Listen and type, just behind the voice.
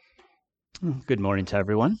Good morning to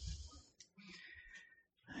everyone.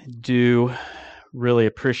 I do really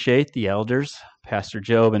appreciate the elders, Pastor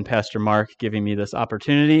Job and Pastor Mark, giving me this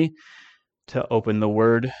opportunity to open the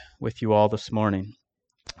Word with you all this morning.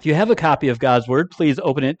 If you have a copy of God's Word, please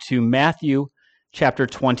open it to Matthew chapter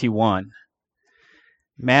 21.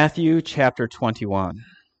 Matthew chapter 21.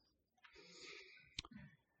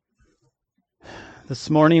 This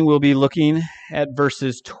morning we'll be looking at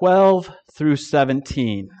verses 12 through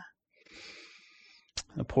 17.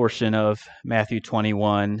 A portion of Matthew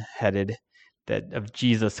 21 headed that of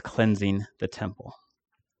Jesus cleansing the temple.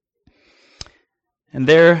 And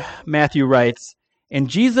there Matthew writes, "And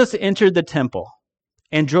Jesus entered the temple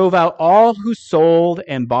and drove out all who sold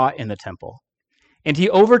and bought in the temple. And he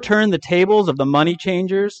overturned the tables of the money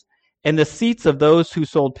changers and the seats of those who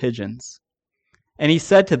sold pigeons. And he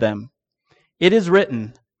said to them, 'It is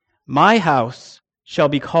written, my house shall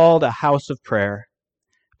be called a house of prayer,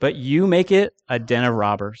 but you make it a den of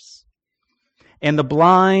robbers.' And the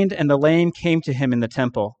blind and the lame came to him in the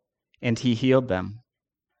temple, and he healed them.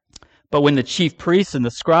 But when the chief priests and the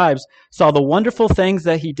scribes saw the wonderful things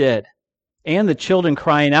that he did, and the children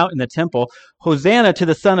crying out in the temple, 'Hosanna to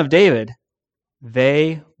the Son of David,'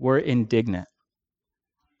 they were indignant.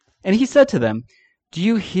 And he said to them, 'Do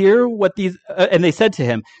you hear what these?' And they said to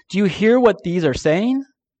him, 'Do you hear what these are saying?'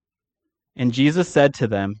 And Jesus said to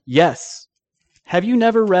them, 'Yes. Have you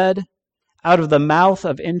never read, out of the mouth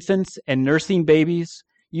of infants and nursing babies,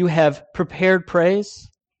 you have prepared praise?'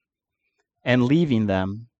 And leaving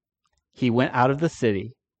them, he went out of the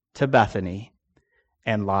city to Bethany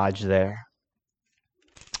and lodged there."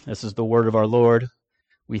 This is the word of our Lord.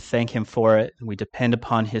 We thank him for it, and we depend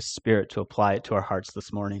upon his Spirit to apply it to our hearts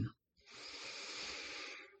this morning.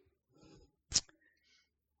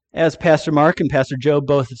 As Pastor Mark and Pastor Joe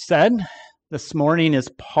both have said, this morning is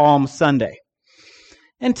Palm Sunday.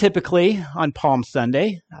 And typically on Palm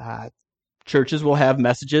Sunday, churches will have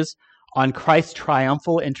messages on Christ's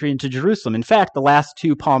triumphal entry into Jerusalem. In fact, the last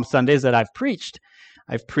two Palm Sundays that I've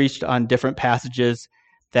preached on different passages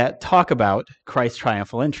that talk about Christ's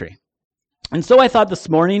triumphal entry. And so I thought this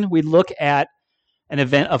morning we'd look at an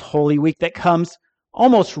event of Holy Week that comes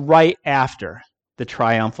almost right after the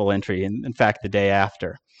triumphal entry, and in fact, the day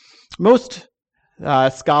after. Most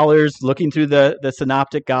scholars looking through the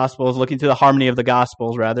synoptic gospels, looking through the harmony of the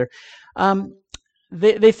gospels rather,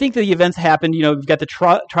 they think the events happened, we've got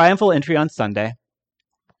the triumphal entry on Sunday.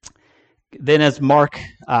 Then as Mark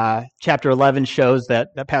chapter 11 shows that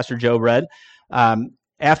Pastor Joe read,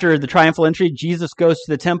 after the triumphal entry, Jesus goes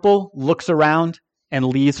to the temple, looks around, and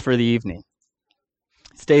leaves for the evening.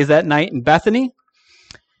 Stays that night in Bethany.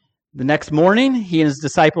 The next morning, he and his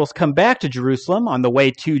disciples come back to Jerusalem. On the way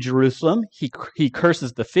to Jerusalem, he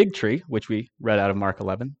curses the fig tree, which we read out of Mark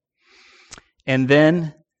 11. And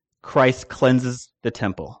then Christ cleanses the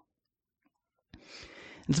temple.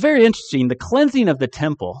 It's very interesting. The cleansing of the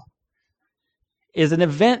temple is an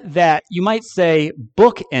event that you might say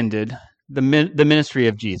bookended the ministry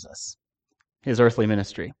of Jesus, his earthly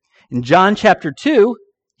ministry. In John chapter 2,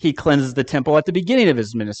 he cleanses the temple at the beginning of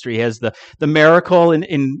his ministry. He has the miracle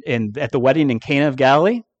at the wedding in Cana of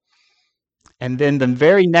Galilee. And then the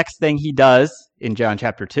very next thing he does in John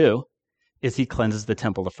chapter 2 is he cleanses the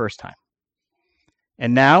temple the first time.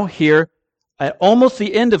 And now here, at almost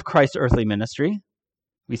the end of Christ's earthly ministry,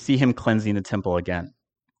 we see him cleansing the temple again.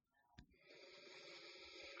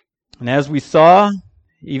 And as we saw,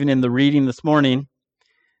 even in the reading this morning,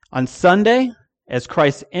 on Sunday, as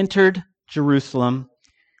Christ entered Jerusalem,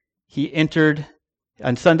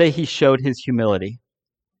 on Sunday, he showed his humility.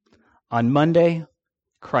 On Monday,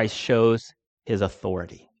 Christ shows his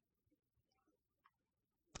authority.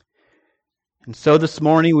 And so this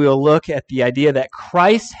morning, we will look at the idea that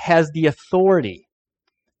Christ has the authority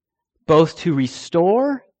both to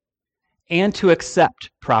restore and to accept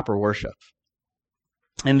proper worship.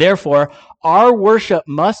 And therefore, our worship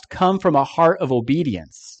must come from a heart of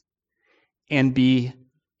obedience and be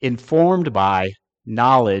informed by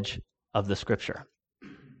knowledge of the Scripture.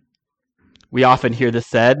 We often hear this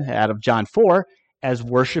said out of John 4 as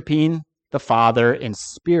worshiping the Father in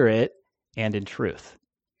spirit and in truth.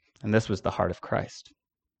 And this was the heart of Christ.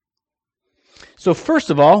 So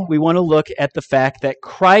first of all, we want to look at the fact that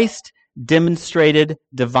Christ demonstrated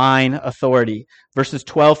divine authority. Verses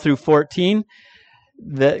 12 through 14,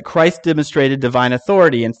 that Christ demonstrated divine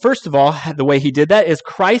authority. And first of all, the way he did that is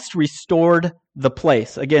Christ restored the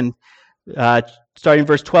place. Again, starting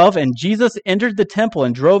verse 12, "And Jesus entered the temple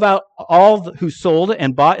and drove out all who sold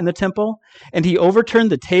and bought in the temple, and he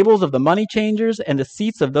overturned the tables of the money changers and the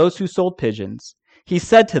seats of those who sold pigeons. He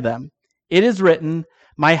said to them, 'It is written,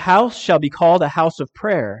 my house shall be called a house of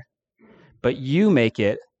prayer, but you make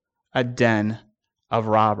it a den of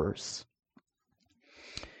robbers.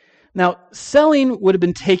 Now, selling would have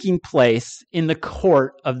been taking place in the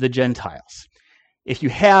court of the Gentiles. If you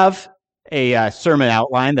have a sermon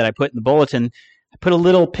outline that I put in the bulletin, I put a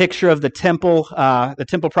little picture of the temple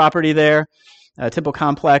property there, temple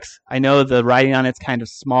complex. I know the writing on it's kind of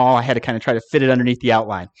small. I had to kind of try to fit it underneath the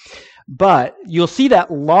outline. But you'll see that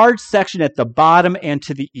large section at the bottom and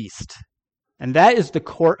to the east. And that is the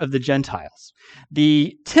court of the Gentiles.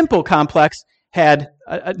 The temple complex had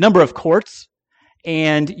a number of courts,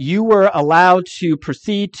 and you were allowed to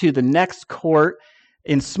proceed to the next court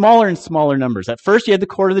in smaller and smaller numbers. At first, you had the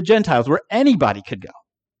court of the Gentiles, where anybody could go.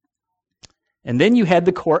 And then you had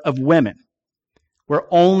the court of women, where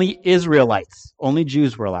only Israelites, only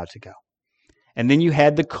Jews were allowed to go. And then you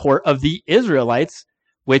had the court of the Israelites,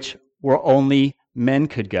 which where only men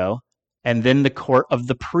could go. And then the court of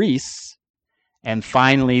the priests. And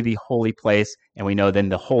finally, the holy place. And we know then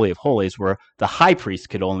the Holy of Holies, where the high priest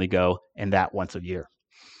could only go, and that once a year.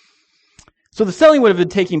 So the selling would have been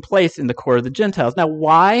taking place in the court of the Gentiles. Now,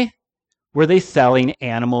 why were they selling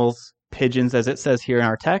animals, pigeons, as it says here in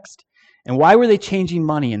our text? And why were they changing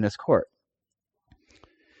money in this court?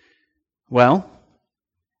 Well,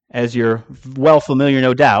 as you're well familiar,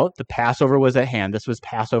 no doubt, the Passover was at hand. This was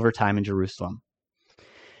Passover time in Jerusalem.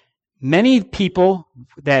 Many people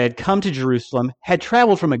that had come to Jerusalem had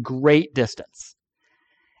traveled from a great distance.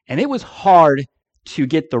 And it was hard to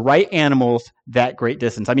get the right animals that great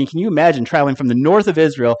distance. I mean, can you imagine traveling from the north of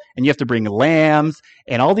Israel and you have to bring lambs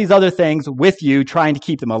and all these other things with you, trying to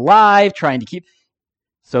keep them alive,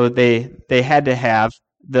 So they had to have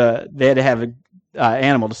an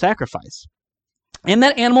animal to sacrifice. And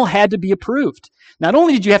that animal had to be approved. Not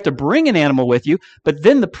only did you have to bring an animal with you, but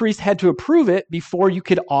then the priest had to approve it before you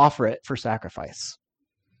could offer it for sacrifice.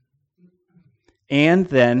 And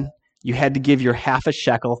then you had to give your half a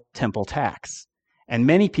shekel temple tax. And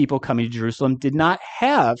many people coming to Jerusalem did not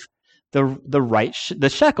have the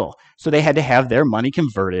shekel. So they had to have their money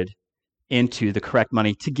converted into the correct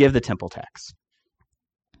money to give the temple tax.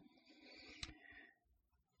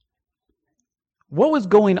 What was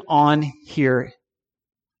going on here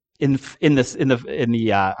in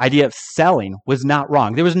the idea of selling was not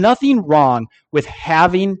wrong. There was nothing wrong with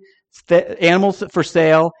having animals for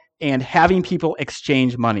sale and having people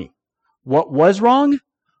exchange money. What was wrong?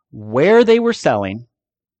 Where they were selling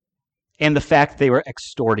and the fact they were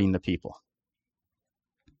extorting the people.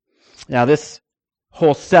 Now, this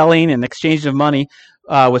whole selling and exchange of money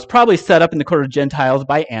was probably set up in the court of Gentiles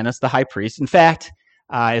by Annas, the high priest. In fact,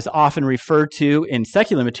 is often referred to in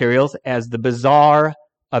secular materials as the Bazaar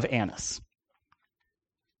of Annas.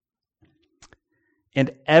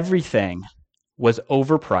 And everything was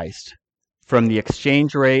overpriced from the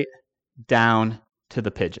exchange rate down to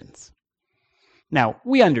the pigeons. Now,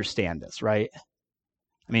 we understand this, right?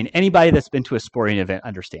 I mean, anybody that's been to a sporting event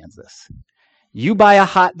understands this. You buy a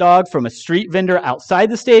hot dog from a street vendor outside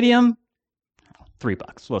the stadium,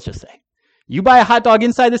 $3, let's just say. You buy a hot dog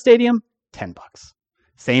inside the stadium, $10.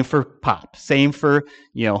 Same for pop. Same for,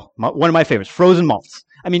 one of my favorites, frozen malts.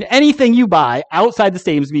 I mean, anything you buy outside the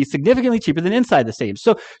stadium is going to be significantly cheaper than inside the stadium.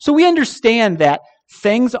 So we understand that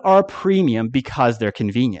things are premium because they're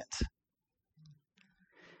convenient.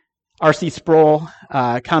 R.C. Sproul,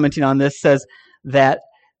 commenting on this, says that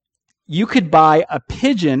you could buy a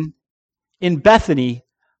pigeon in Bethany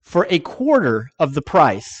for a quarter of the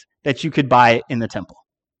price that you could buy it in the temple.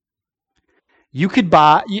 You could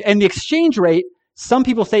buy, and the exchange rate, some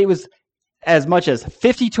people say it was as much as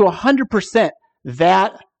 50 to 100%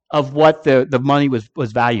 that of what the money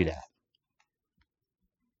was valued at.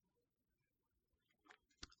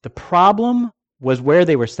 The problem was where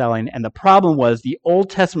they were selling, and the problem was the Old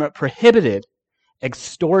Testament prohibited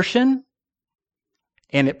extortion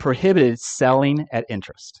and it prohibited selling at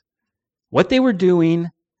interest. What they were doing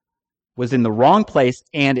was in the wrong place,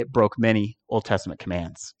 and it broke many Old Testament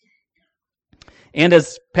commands. And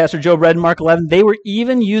as Pastor Joe read in Mark 11, they were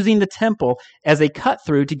even using the temple as a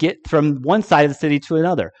cut-through to get from one side of the city to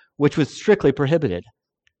another, which was strictly prohibited,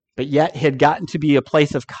 but yet had gotten to be a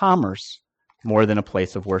place of commerce more than a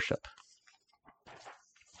place of worship.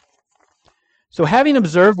 So having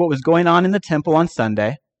observed what was going on in the temple on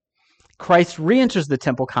Sunday, Christ re-enters the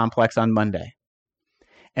temple complex on Monday.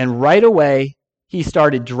 And right away, he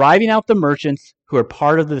started driving out the merchants who are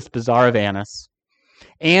part of this Bazaar of Annas.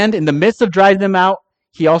 And in the midst of driving them out,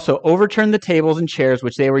 he also overturned the tables and chairs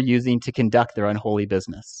which they were using to conduct their unholy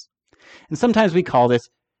business. And sometimes we call this,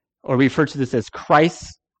 or we refer to this as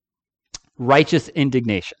Christ's righteous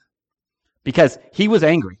indignation. Because he was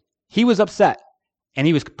angry, he was upset, and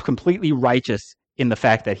he was completely righteous in the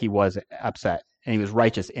fact that he was upset, and he was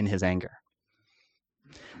righteous in his anger.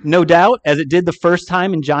 No doubt, as it did the first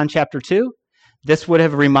time in John chapter 2, this would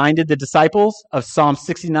have reminded the disciples of Psalm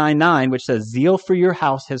 69:9, which says, "Zeal for your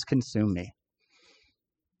house has consumed me."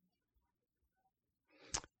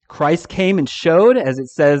 Christ came and showed, as it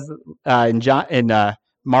says in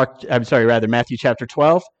Matthew chapter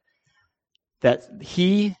 12, that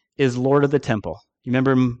he is Lord of the temple. You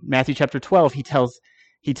remember in Matthew chapter 12, he tells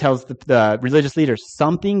the religious leaders,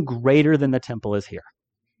 something greater than the temple is here.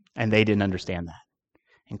 And they didn't understand that.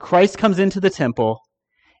 And Christ comes into the temple,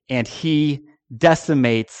 and he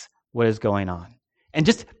decimates what is going on. And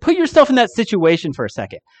just put yourself in that situation for a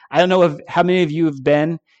second. I don't know how many of you have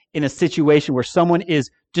been in a situation where someone is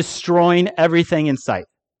destroying everything in sight.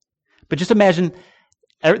 But just imagine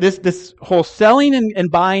this whole selling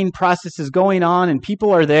and buying process is going on, and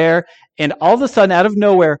people are there, and all of a sudden, out of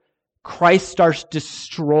nowhere, Christ starts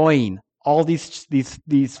destroying all these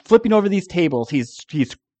flipping over these tables. He's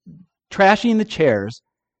trashing the chairs.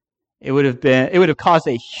 It would have caused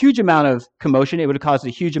a huge amount of commotion. It would have caused a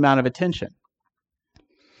huge amount of attention.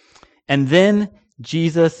 And then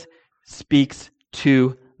Jesus speaks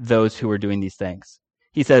to those who are doing these things.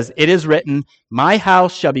 He says, "It is written, my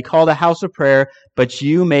house shall be called a house of prayer, but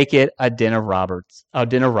you make it a den of robbers."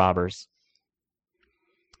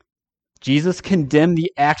 Jesus condemned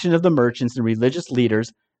the action of the merchants and religious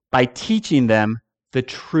leaders by teaching them the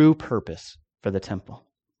true purpose for the temple.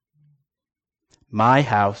 My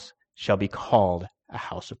house shall be called a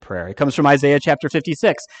house of prayer. It comes from Isaiah chapter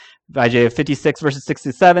 56. Isaiah 56 verses 6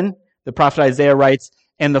 to 7, the prophet Isaiah writes,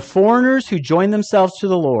 "And the foreigners who join themselves to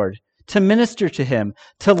the Lord, to minister to him,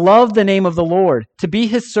 to love the name of the Lord, to be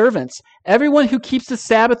his servants, everyone who keeps the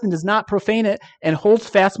Sabbath and does not profane it and holds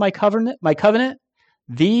fast my covenant,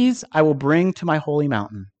 these I will bring to my holy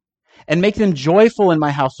mountain and make them joyful in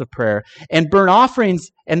my house of prayer, and burnt offerings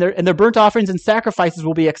and their burnt offerings and sacrifices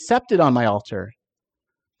will be accepted on my altar.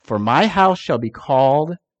 For my house shall be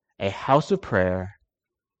called a house of prayer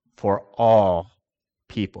for all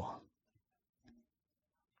people."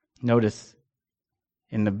 Notice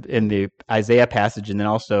in the Isaiah passage, and then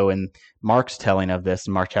also in Mark's telling of this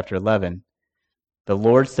in Mark chapter 11, the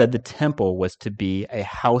Lord said the temple was to be a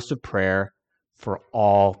house of prayer for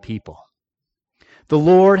all people. The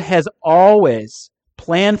Lord has always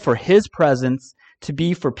planned for his presence to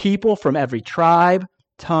be for people from every tribe,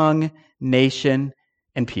 tongue, nation,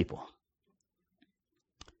 and people.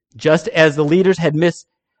 Just as the leaders had missed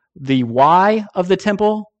the why of the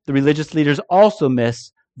temple, the religious leaders also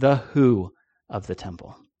miss the who of the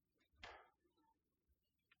temple.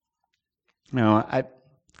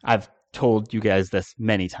 I've told you guys this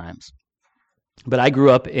many times, but I grew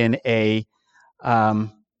up in a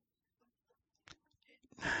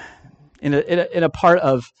part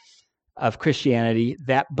of Christianity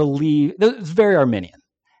that it's very Arminian,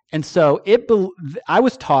 and so I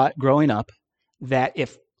was taught growing up that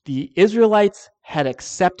if the Israelites had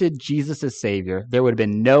accepted Jesus as Savior, there would have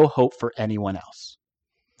been no hope for anyone else.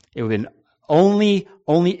 It would have been only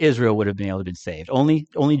Israel would have been able to be saved.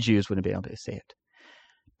 Only Jews would have been able to be saved.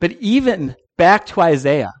 But even back to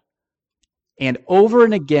Isaiah, and over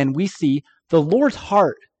and again, we see the Lord's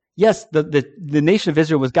heart. Yes, the nation of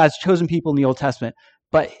Israel was God's chosen people in the Old Testament,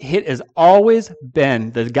 but it has always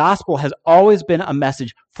been, the gospel has always been a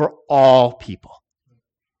message for all people.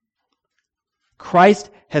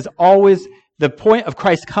 The point of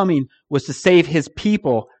Christ coming was to save his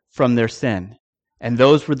people from their sin. And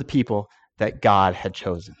those were the people that God had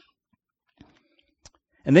chosen.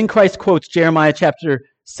 And then Christ quotes Jeremiah chapter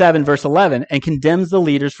 7, verse 11, and condemns the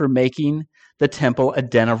leaders for making the temple a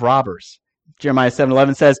den of robbers. Jeremiah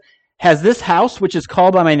 7:11 says, "Has this house, which is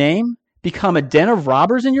called by my name, become a den of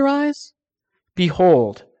robbers in your eyes?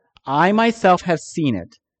 Behold, I myself have seen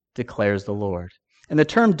it, declares the Lord." And the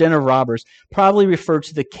term den of robbers probably referred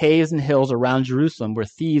to the caves and hills around Jerusalem where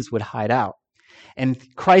thieves would hide out.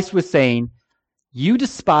 And Christ was saying, you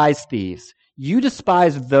despise thieves. You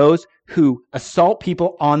despise those who assault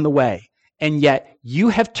people on the way. And yet you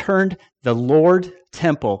have turned the Lord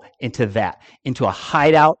temple into a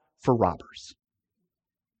hideout for robbers.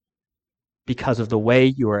 Because of the way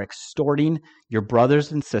you are extorting your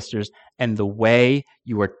brothers and sisters, and the way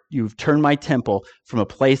you've turned my temple from a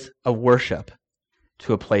place of worship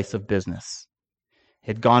to a place of business. It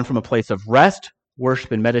had gone from a place of rest,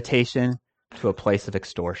 worship, and meditation to a place of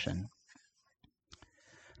extortion.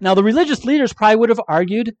 Now, the religious leaders probably would have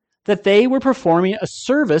argued that they were performing a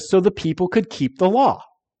service so the people could keep the law,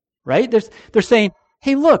 right? They're saying,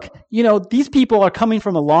 hey, look, these people are coming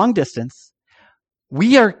from a long distance.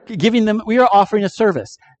 We are offering a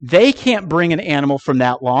service. They can't bring an animal from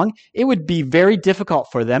that long. It would be very difficult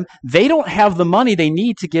for them. They don't have the money they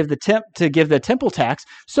need to give the temple tax.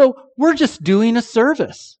 So we're just doing a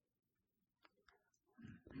service.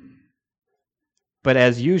 But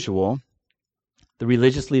as usual, the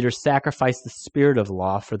religious leaders sacrificed the spirit of the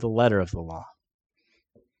law for the letter of the law.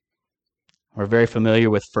 We're very familiar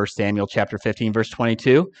with 1 Samuel chapter 15, verse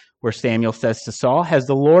 22, where Samuel says to Saul, "Has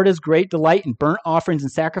the Lord his great delight in burnt offerings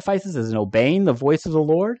and sacrifices as in obeying the voice of the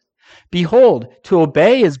Lord? Behold, to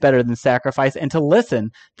obey is better than sacrifice, and to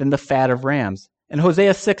listen than the fat of rams." And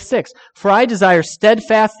Hosea 6:6, "For I desire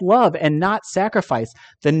steadfast love and not sacrifice,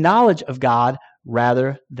 the knowledge of God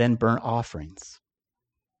rather than burnt offerings."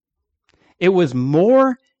 It was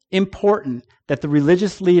more important that the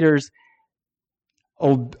religious leaders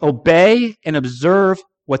obey and observe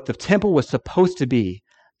what the temple was supposed to be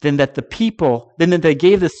than that they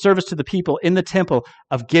gave this service to the people in the temple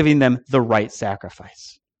of giving them the right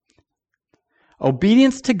sacrifice.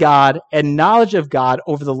 Obedience to God and knowledge of God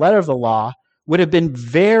over the letter of the law would have been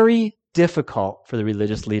very difficult for the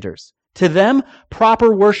religious leaders. To them,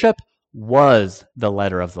 proper worship was the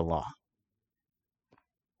letter of the law.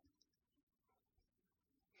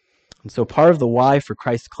 And so part of the why for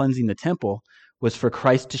Christ cleansing the temple was for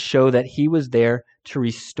Christ to show that he was there to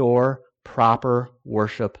restore proper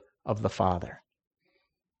worship of the Father.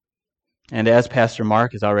 And as Pastor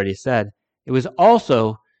Mark has already said, it was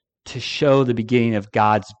also to show the beginning of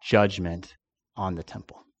God's judgment on the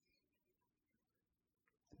temple.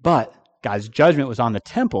 But God's judgment was on the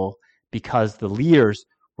temple because the leaders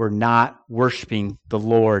were not worshiping the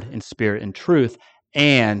Lord in spirit and truth,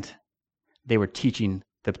 and they were teaching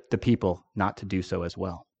the people not to do so as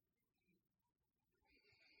well.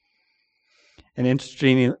 And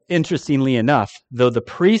interestingly enough, though the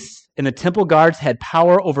priests and the temple guards had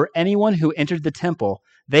power over anyone who entered the temple,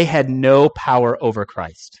 they had no power over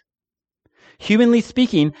Christ. Humanly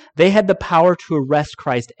speaking, they had the power to arrest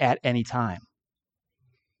Christ at any time.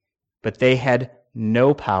 But they had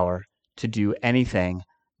no power to do anything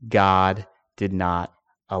God did not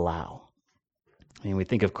allow. I mean, we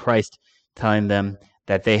think of Christ telling them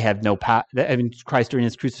that they have no power. Christ during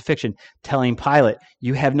his crucifixion telling Pilate,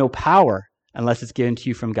 "You have no power unless it's given to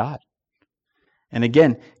you from God." And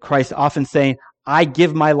again, Christ often saying, "I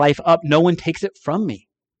give my life up. No one takes it from me."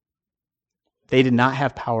 They did not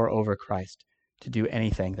have power over Christ to do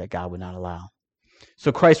anything that God would not allow.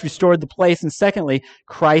 So Christ restored the place, and secondly,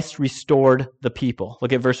 Christ restored the people.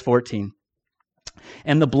 Look at verse 14.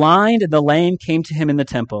 "And the blind and the lame came to him in the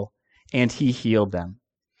temple, and he healed them."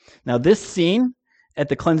 Now this scene at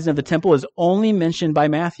the cleansing of the temple is only mentioned by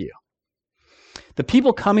Matthew. The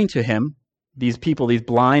people coming to him, these people, these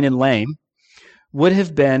blind and lame, would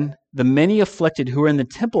have been the many afflicted who were in the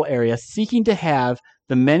temple area seeking to have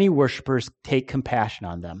the many worshipers take compassion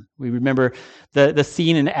on them. We remember the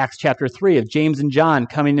scene in Acts chapter 3 of James and John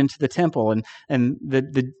coming into the temple and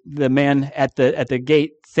the man at the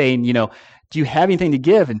gate saying, "Do you have anything to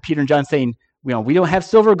give?" And Peter and John saying, "We don't have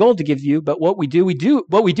silver or gold to give you, but what we do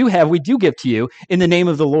have, we do give to you. In the name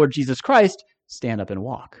of the Lord Jesus Christ, stand up and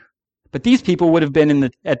walk." But these people would have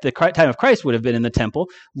been at the time of Christ would have been in the temple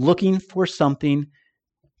looking for something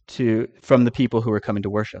from the people who were coming to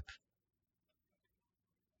worship.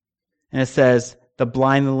 And it says, the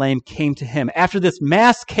blind and the lame came to him. After this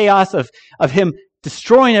mass chaos of him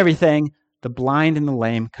destroying everything, the blind and the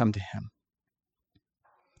lame come to him.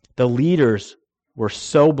 The leaders were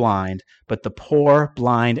so blind, but the poor,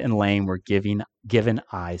 blind, and lame were given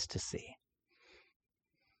eyes to see.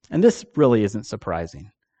 And this really isn't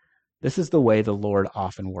surprising. This is the way the Lord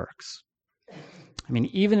often works. I mean,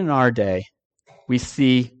 even in our day, we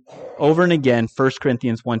see over and again 1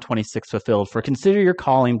 Corinthians 1:26 fulfilled. "For consider your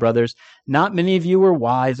calling, brothers. Not many of you were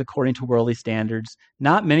wise according to worldly standards.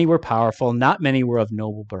 Not many were powerful. Not many were of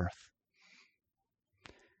noble birth."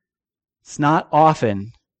 It's not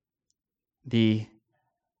often the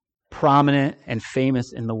prominent and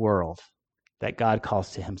famous in the world that God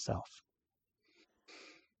calls to himself.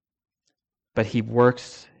 But he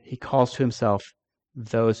calls to himself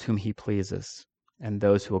those whom he pleases and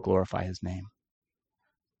those who will glorify his name.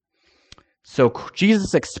 So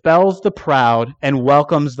Jesus expels the proud and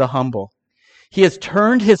welcomes the humble. He has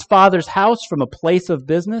turned his Father's house from a place of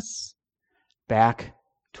business back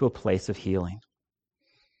to a place of healing.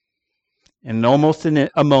 And almost in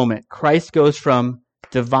a moment, Christ goes from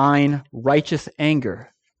divine righteous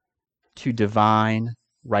anger to divine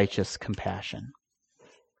righteous compassion.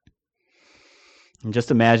 And just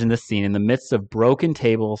imagine this scene. In the midst of broken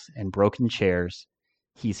tables and broken chairs,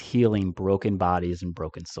 he's healing broken bodies and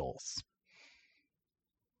broken souls.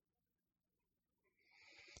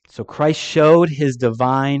 So Christ showed his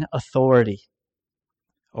divine authority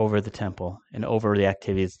over the temple and over the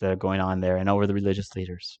activities that are going on there and over the religious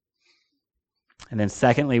leaders. And then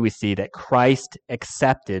secondly, we see that Christ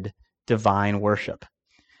accepted divine worship.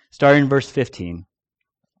 Starting in verse 15.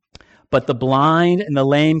 But the blind and the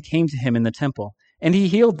lame came to him in the temple, and he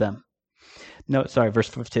healed them. Verse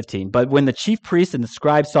 15. But when the chief priests and the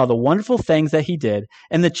scribes saw the wonderful things that he did,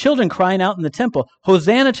 and the children crying out in the temple,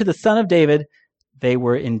 Hosanna to the Son of David, they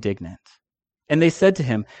were indignant. And they said to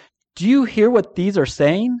him, do you hear what these are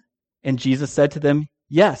saying? And Jesus said to them,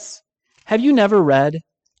 yes. Have you never read,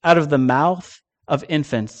 out of the mouth of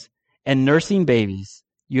infants and nursing babies,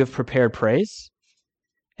 you have prepared praise?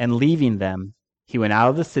 And leaving them, he went out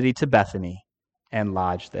of the city to Bethany and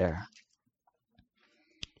lodged there.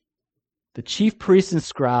 The chief priests and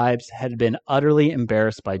scribes had been utterly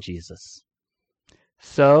embarrassed by Jesus.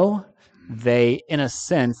 So they, in a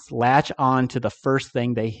sense, latch on to the first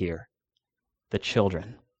thing they hear, the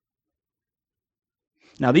children.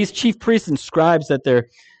 Now, these chief priests and scribes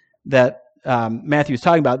that Matthew is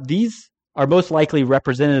talking about, these are most likely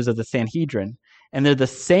representatives of the Sanhedrin, and they're the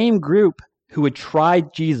same group who would try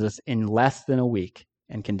Jesus in less than a week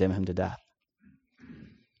and condemn him to death.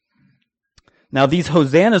 Now, these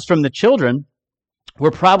hosannas from the children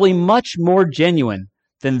were probably much more genuine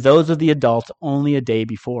than those of the adults only a day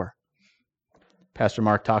before. Pastor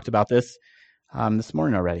Mark talked about this this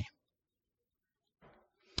morning already.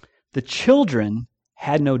 The children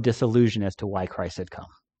had no disillusion as to why Christ had come.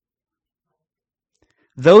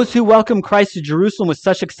 Those who welcomed Christ to Jerusalem with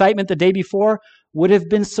such excitement the day before would have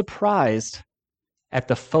been surprised at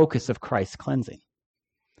the focus of Christ's cleansing.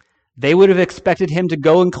 They would have expected him to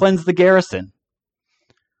go and cleanse the garrison,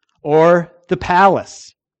 or the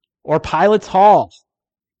palace, or Pilate's hall.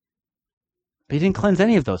 But he didn't cleanse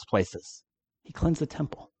any of those places. He cleansed the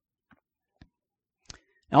temple.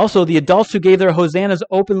 And also, the adults who gave their hosannas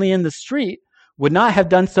openly in the street would not have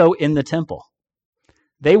done so in the temple.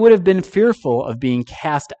 They would have been fearful of being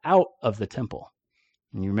cast out of the temple.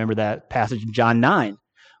 And you remember that passage in John 9,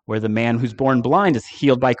 where the man who's born blind is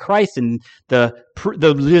healed by Christ, and the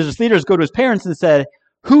religious leaders go to his parents and said,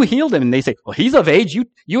 who healed him? And they say, well, he's of age.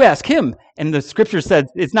 You ask him. And the scripture said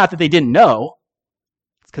it's not that they didn't know.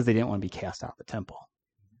 It's because they didn't want to be cast out of the temple.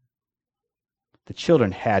 The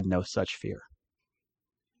children had no such fear.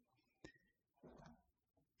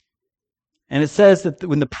 And it says that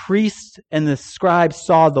when the priests and the scribes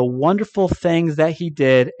saw the wonderful things that he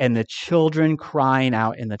did and the children crying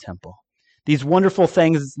out in the temple. These wonderful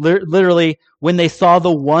things, literally, when they saw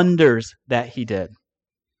the wonders that he did.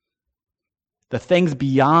 The things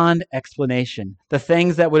beyond explanation. The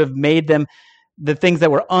things that would have made them, the things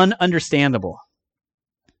that were ununderstandable.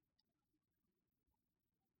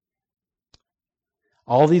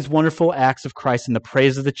 All these wonderful acts of Christ and the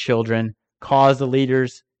praise of the children caused the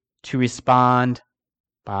leaders to respond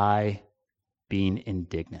by being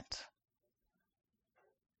indignant.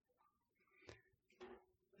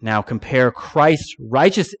 Now compare Christ's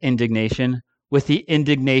righteous indignation with the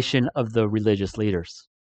indignation of the religious leaders.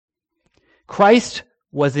 Christ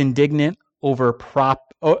was indignant over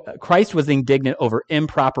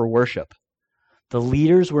improper worship. The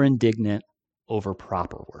leaders were indignant over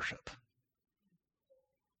proper worship.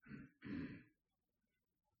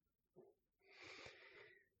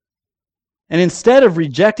 And instead of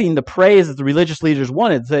rejecting the praise that the religious leaders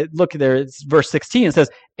wanted, look there, it's verse 16, it says,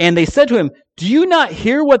 and they said to him, do you not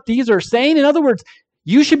hear what these are saying? In other words,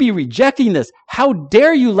 you should be rejecting this. How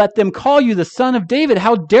dare you let them call you the Son of David?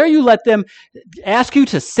 How dare you let them ask you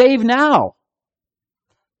to save now?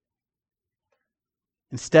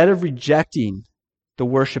 Instead of rejecting the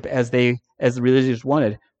worship as the religious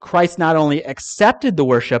wanted, Christ not only accepted the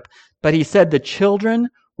worship, but he said the children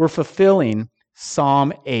were fulfilling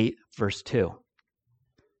Psalm 8, verse 2,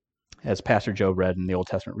 as Pastor Joe read in the Old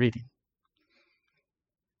Testament reading.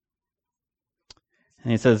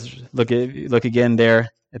 And he says, look again there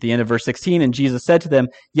at the end of verse 16, and Jesus said to them,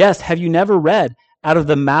 yes, have you never read, out of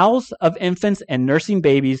the mouths of infants and nursing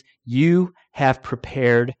babies, you have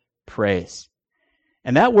prepared praise.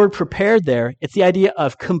 And that word prepared there, it's the idea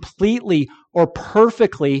of completely or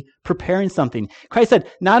perfectly preparing something. Christ said,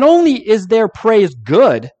 not only is their praise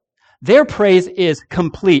good, their praise is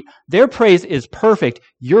complete. Their praise is perfect.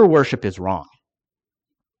 Your worship is wrong.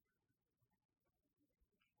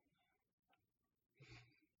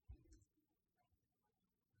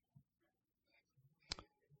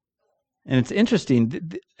 And it's interesting,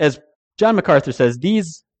 as John MacArthur says,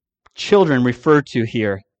 these children referred to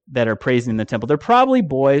here that are praising in the temple, they're probably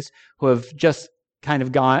boys who have just kind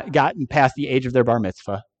of gotten past the age of their bar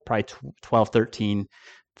mitzvah, probably 12, 13,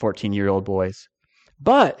 14-year-old boys.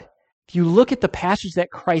 But if you look at the passage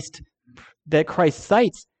that Christ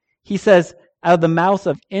cites, he says, out of the mouths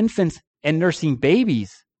of infants and nursing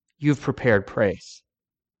babies, you've prepared praise.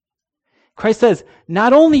 Christ says,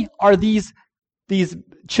 not only are these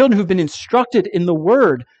children who've been instructed in the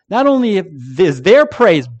word, not only is their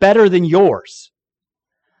praise better than yours,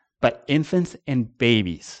 but infants and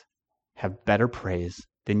babies have better praise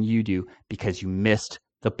than you do because you missed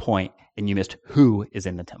the point and you missed who is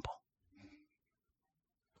in the temple.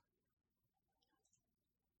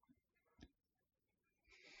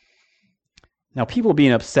 Now, people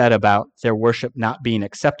being upset about their worship not being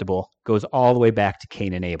acceptable goes all the way back to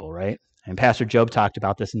Cain and Abel, right? And Pastor Job talked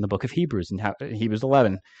about this in the book of Hebrews, in Hebrews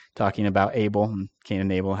 11, talking about Abel and Cain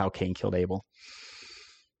and Abel, how Cain killed Abel.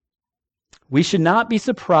 We should not be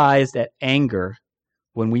surprised at anger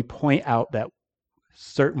when we point out that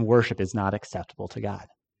certain worship is not acceptable to God.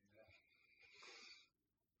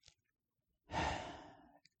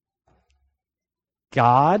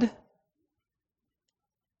 God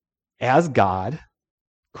as God,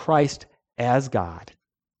 Christ as God,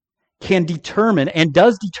 can determine and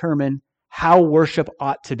does determine how worship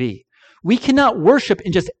ought to be. We cannot worship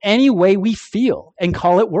in just any way we feel and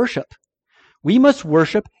call it worship. We must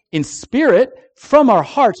worship in spirit from our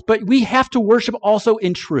hearts, but we have to worship also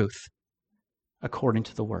in truth, according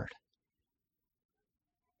to the word.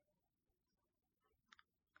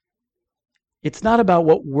 It's not about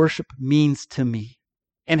what worship means to me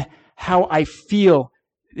and how I feel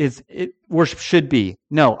worship should be.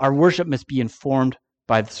 No, our worship must be informed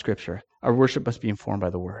by the Scripture. Our worship must be informed by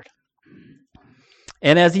the Word.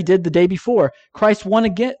 And as he did the day before, Christ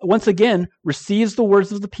once again receives the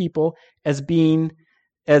words of the people as being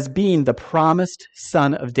the promised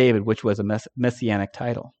Son of David, which was a messianic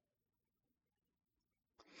title.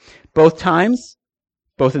 Both times,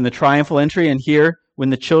 both in the triumphal entry and here when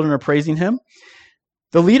the children are praising him,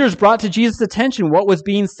 the leaders brought to Jesus' attention what was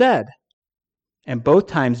being said. And both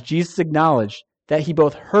times, Jesus acknowledged that he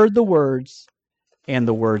both heard the words and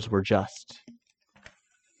the words were just.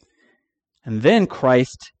 And then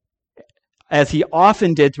Christ, as he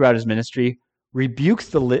often did throughout his ministry, rebukes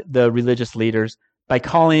the religious leaders by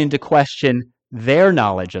calling into question their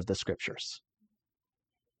knowledge of the Scriptures.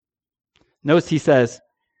 Notice he says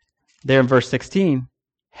there in verse 16,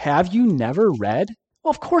 have you never read? Well,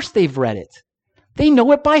 of course they've read it. They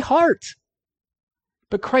know it by heart.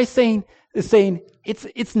 But Christ is saying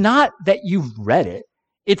it's not that you've read it.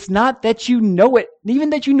 It's not that you know it, even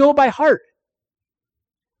that you know it by heart.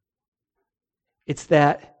 It's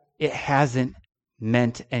that it hasn't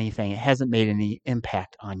meant anything. It hasn't made any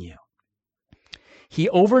impact on you. He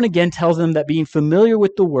over and again tells them that being familiar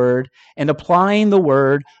with the word and applying the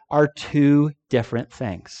word are two different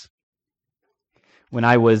things. When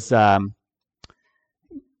I was in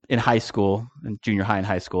high school, in junior high and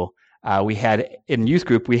high school, we had in youth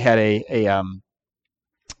group we had a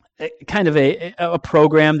kind of a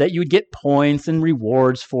program that you would get points and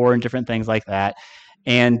rewards for and different things like that.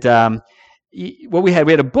 And what we had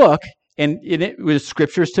a book, and it was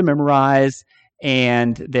scriptures to memorize,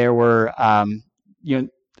 and there were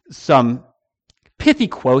some pithy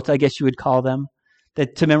quotes, I guess you would call them,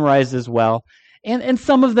 that to memorize as well. And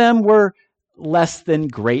some of them were less than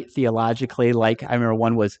great theologically. Like I remember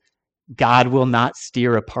one was, God will not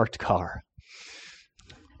steer a parked car.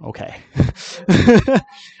 Okay.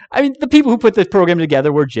 I mean, the people who put this program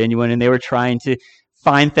together were genuine, and they were trying to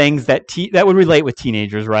find things that would relate with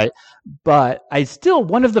teenagers, right? But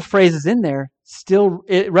one of the phrases in there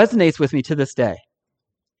it resonates with me to this day.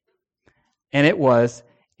 And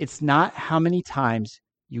it's not how many times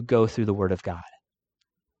you go through the Word of God.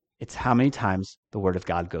 It's how many times the Word of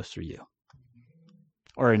God goes through you.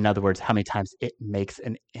 Or in other words, how many times it makes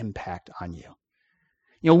an impact on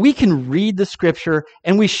you. We can read the Scripture,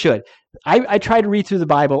 and we should. I try to read through the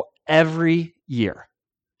Bible every year.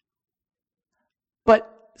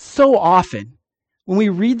 But so often, when we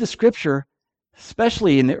read the Scripture,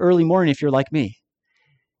 especially in the early morning if you're like me,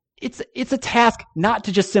 it's a task not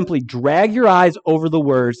to just simply drag your eyes over the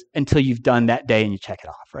words until you've done that day and you check it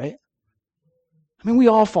off, right? I mean, we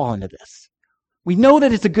all fall into this. We know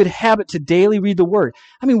that it's a good habit to daily read the Word.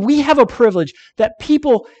 I mean, we have a privilege that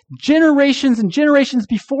people, generations and generations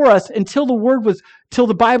before us, until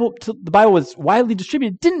the Bible was widely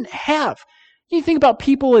distributed, didn't have. You think about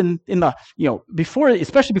people in the, before,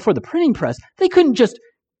 especially before the printing press, they couldn't just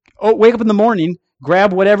wake up in the morning,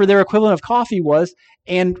 grab whatever their equivalent of coffee was,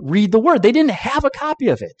 and read the Word. They didn't have a copy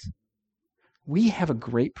of it. We have a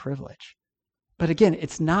great privilege. But again,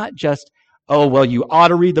 it's not just, oh, well, you ought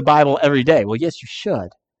to read the Bible every day. Well, yes, you should.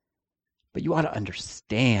 But you ought to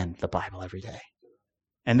understand the Bible every day.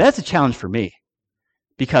 And that's a challenge for me.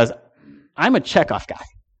 because I'm a checkoff guy.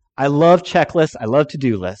 I love checklists. I love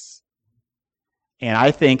to-do lists. And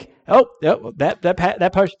I think,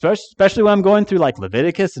 that part, especially when I'm going through like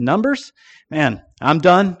Leviticus and Numbers, man, I'm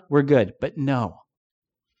done. We're good. But no.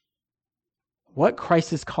 What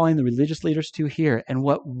Christ is calling the religious leaders to here, and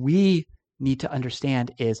what we need to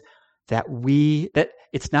understand, is that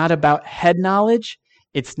it's not about head knowledge.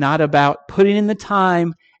 It's not about putting in the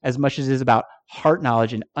time as much as it is about heart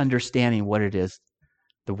knowledge and understanding what it is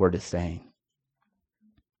the word is saying.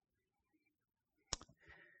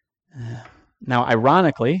 Now,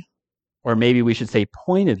 ironically, or maybe we should say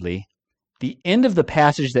pointedly, the end of the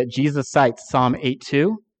passage that Jesus cites, Psalm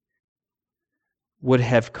 8:2, would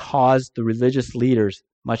have caused the religious leaders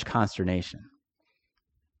much consternation,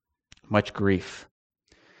 much grief.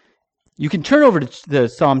 You can turn over to the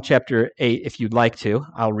Psalm chapter 8 if you'd like to.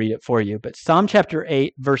 I'll read it for you. But Psalm chapter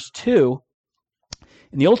 8, verse 2,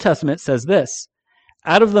 in the Old Testament says this: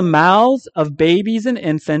 "Out of the mouths of babies and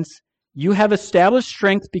infants, you have established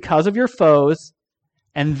strength because of your foes."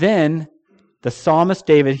 And then the psalmist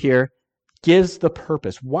David here gives the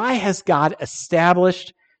purpose. Why has God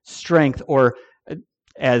established strength? Or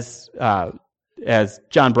as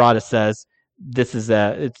John Broadus says, Jesus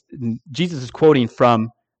is quoting from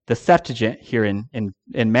the Septuagint here in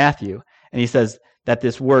Matthew. And he says that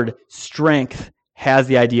this word strength has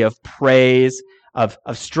the idea of praise, of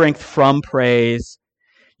strength from praise.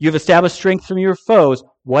 You've established strength from your foes.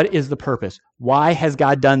 What is the purpose? Why has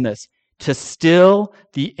God done this? To still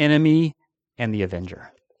the enemy and the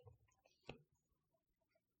avenger.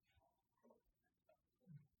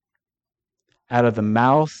 Out of the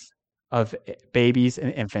mouth of babies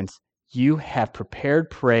and infants, you have prepared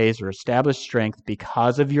praise or established strength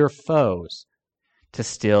because of your foes to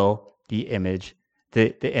still the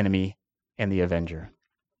enemy and the avenger.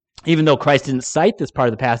 Even though Christ didn't cite this part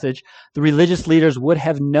of the passage, the religious leaders would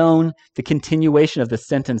have known the continuation of the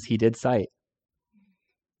sentence he did cite,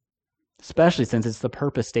 especially since it's the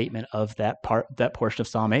purpose statement of that portion of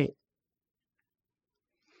Psalm 8.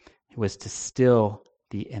 It was to still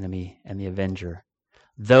the enemy and the avenger,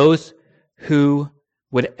 those who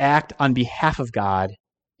would act on behalf of God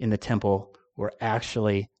in the temple were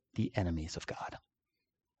actually the enemies of God.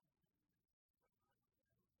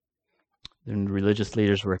 The religious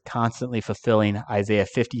leaders were constantly fulfilling Isaiah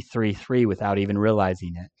 53:3 without even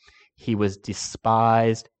realizing it. He was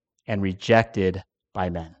despised and rejected by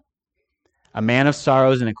men, a man of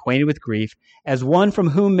sorrows and acquainted with grief, as one from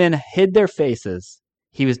whom men hid their faces.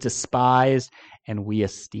 He was despised, and we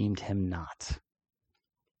esteemed him not.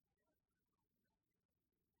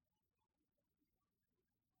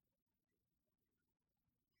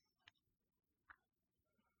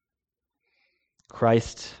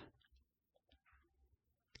 Christ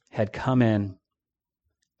had come in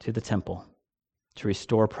to the temple to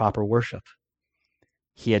restore proper worship.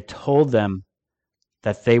 He had told them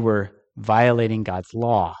that they were violating God's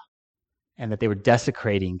law and that they were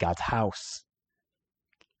desecrating God's house,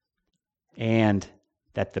 and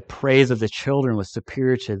that the praise of the children was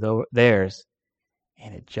superior to theirs,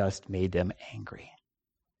 and it just made them angry.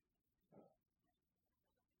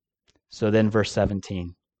 So then verse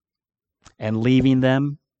 17, "And leaving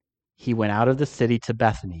them, he went out of the city to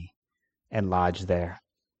Bethany and lodged there."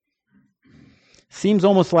 Seems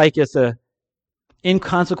almost like it's a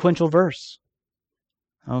inconsequential verse.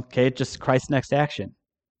 Okay, just Christ's next action.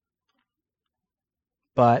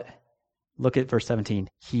 But look at verse 17.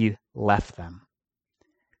 He left them.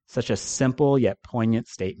 Such a simple yet poignant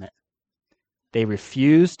statement. They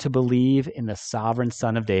refused to believe in the sovereign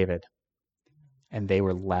Son of David, and they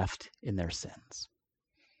were left in their sins.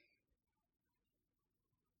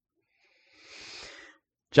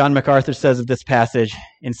 John MacArthur says of this passage,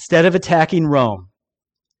 instead of attacking Rome,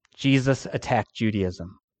 Jesus attacked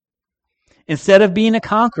Judaism. Instead of being a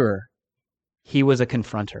conqueror, he was a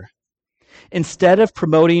confronter. Instead of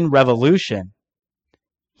promoting revolution,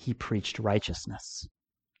 he preached righteousness.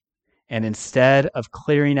 And instead of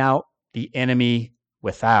clearing out the enemy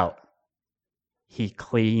without, he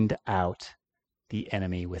cleaned out the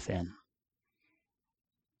enemy within.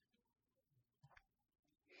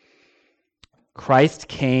 Christ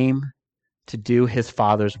came to do his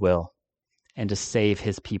Father's will and to save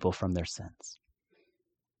his people from their sins.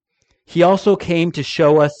 He also came to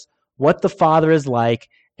show us what the Father is like,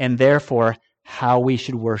 and therefore how we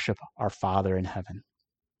should worship our Father in heaven.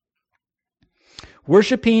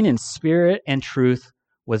 Worshiping in spirit and truth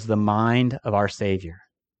was the mind of our Savior.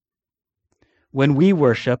 When we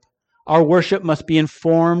worship, our worship must be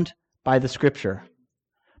informed by the Scripture.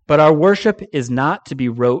 But our worship is not to be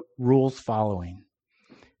rote rules following.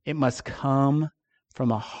 It must come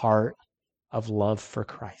from a heart of love for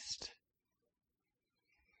Christ.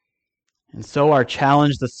 And so our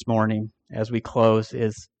challenge this morning as we close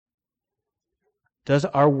is, does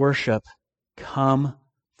our worship come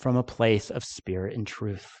from a place of spirit and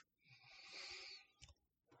truth?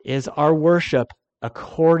 Is our worship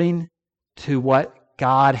according to what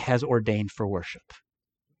God has ordained for worship?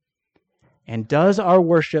 And does our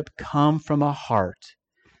worship come from a heart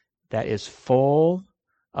that is full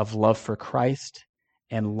of love for Christ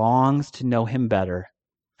and longs to know him better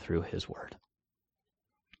through his word?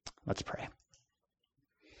 Let's pray.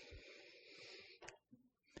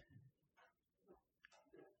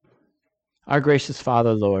 Our gracious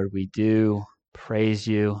Father, Lord, we do praise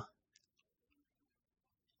you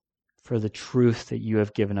for the truth that you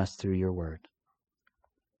have given us through your word.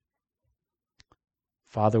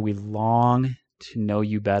 Father, we long to know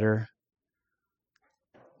you better.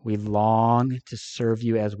 We long to serve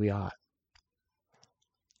you as we ought.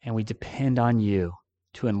 And we depend on you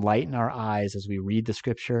to enlighten our eyes as we read the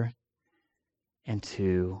scripture and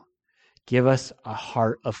to give us a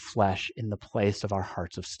heart of flesh in the place of our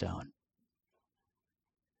hearts of stone.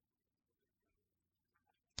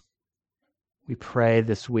 We pray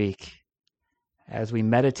this week as we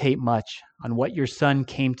meditate much on what your Son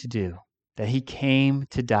came to do, that he came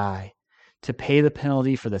to die, to pay the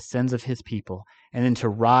penalty for the sins of his people, and then to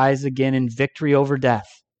rise again in victory over death,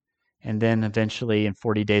 and then eventually in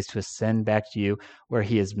 40 days to ascend back to you, where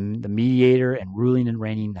he is the mediator and ruling and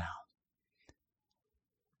reigning now.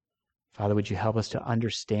 Father, would you help us to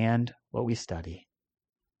understand what we study?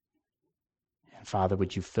 And Father,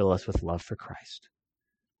 would you fill us with love for Christ?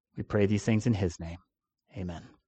 We pray these things in his name. Amen.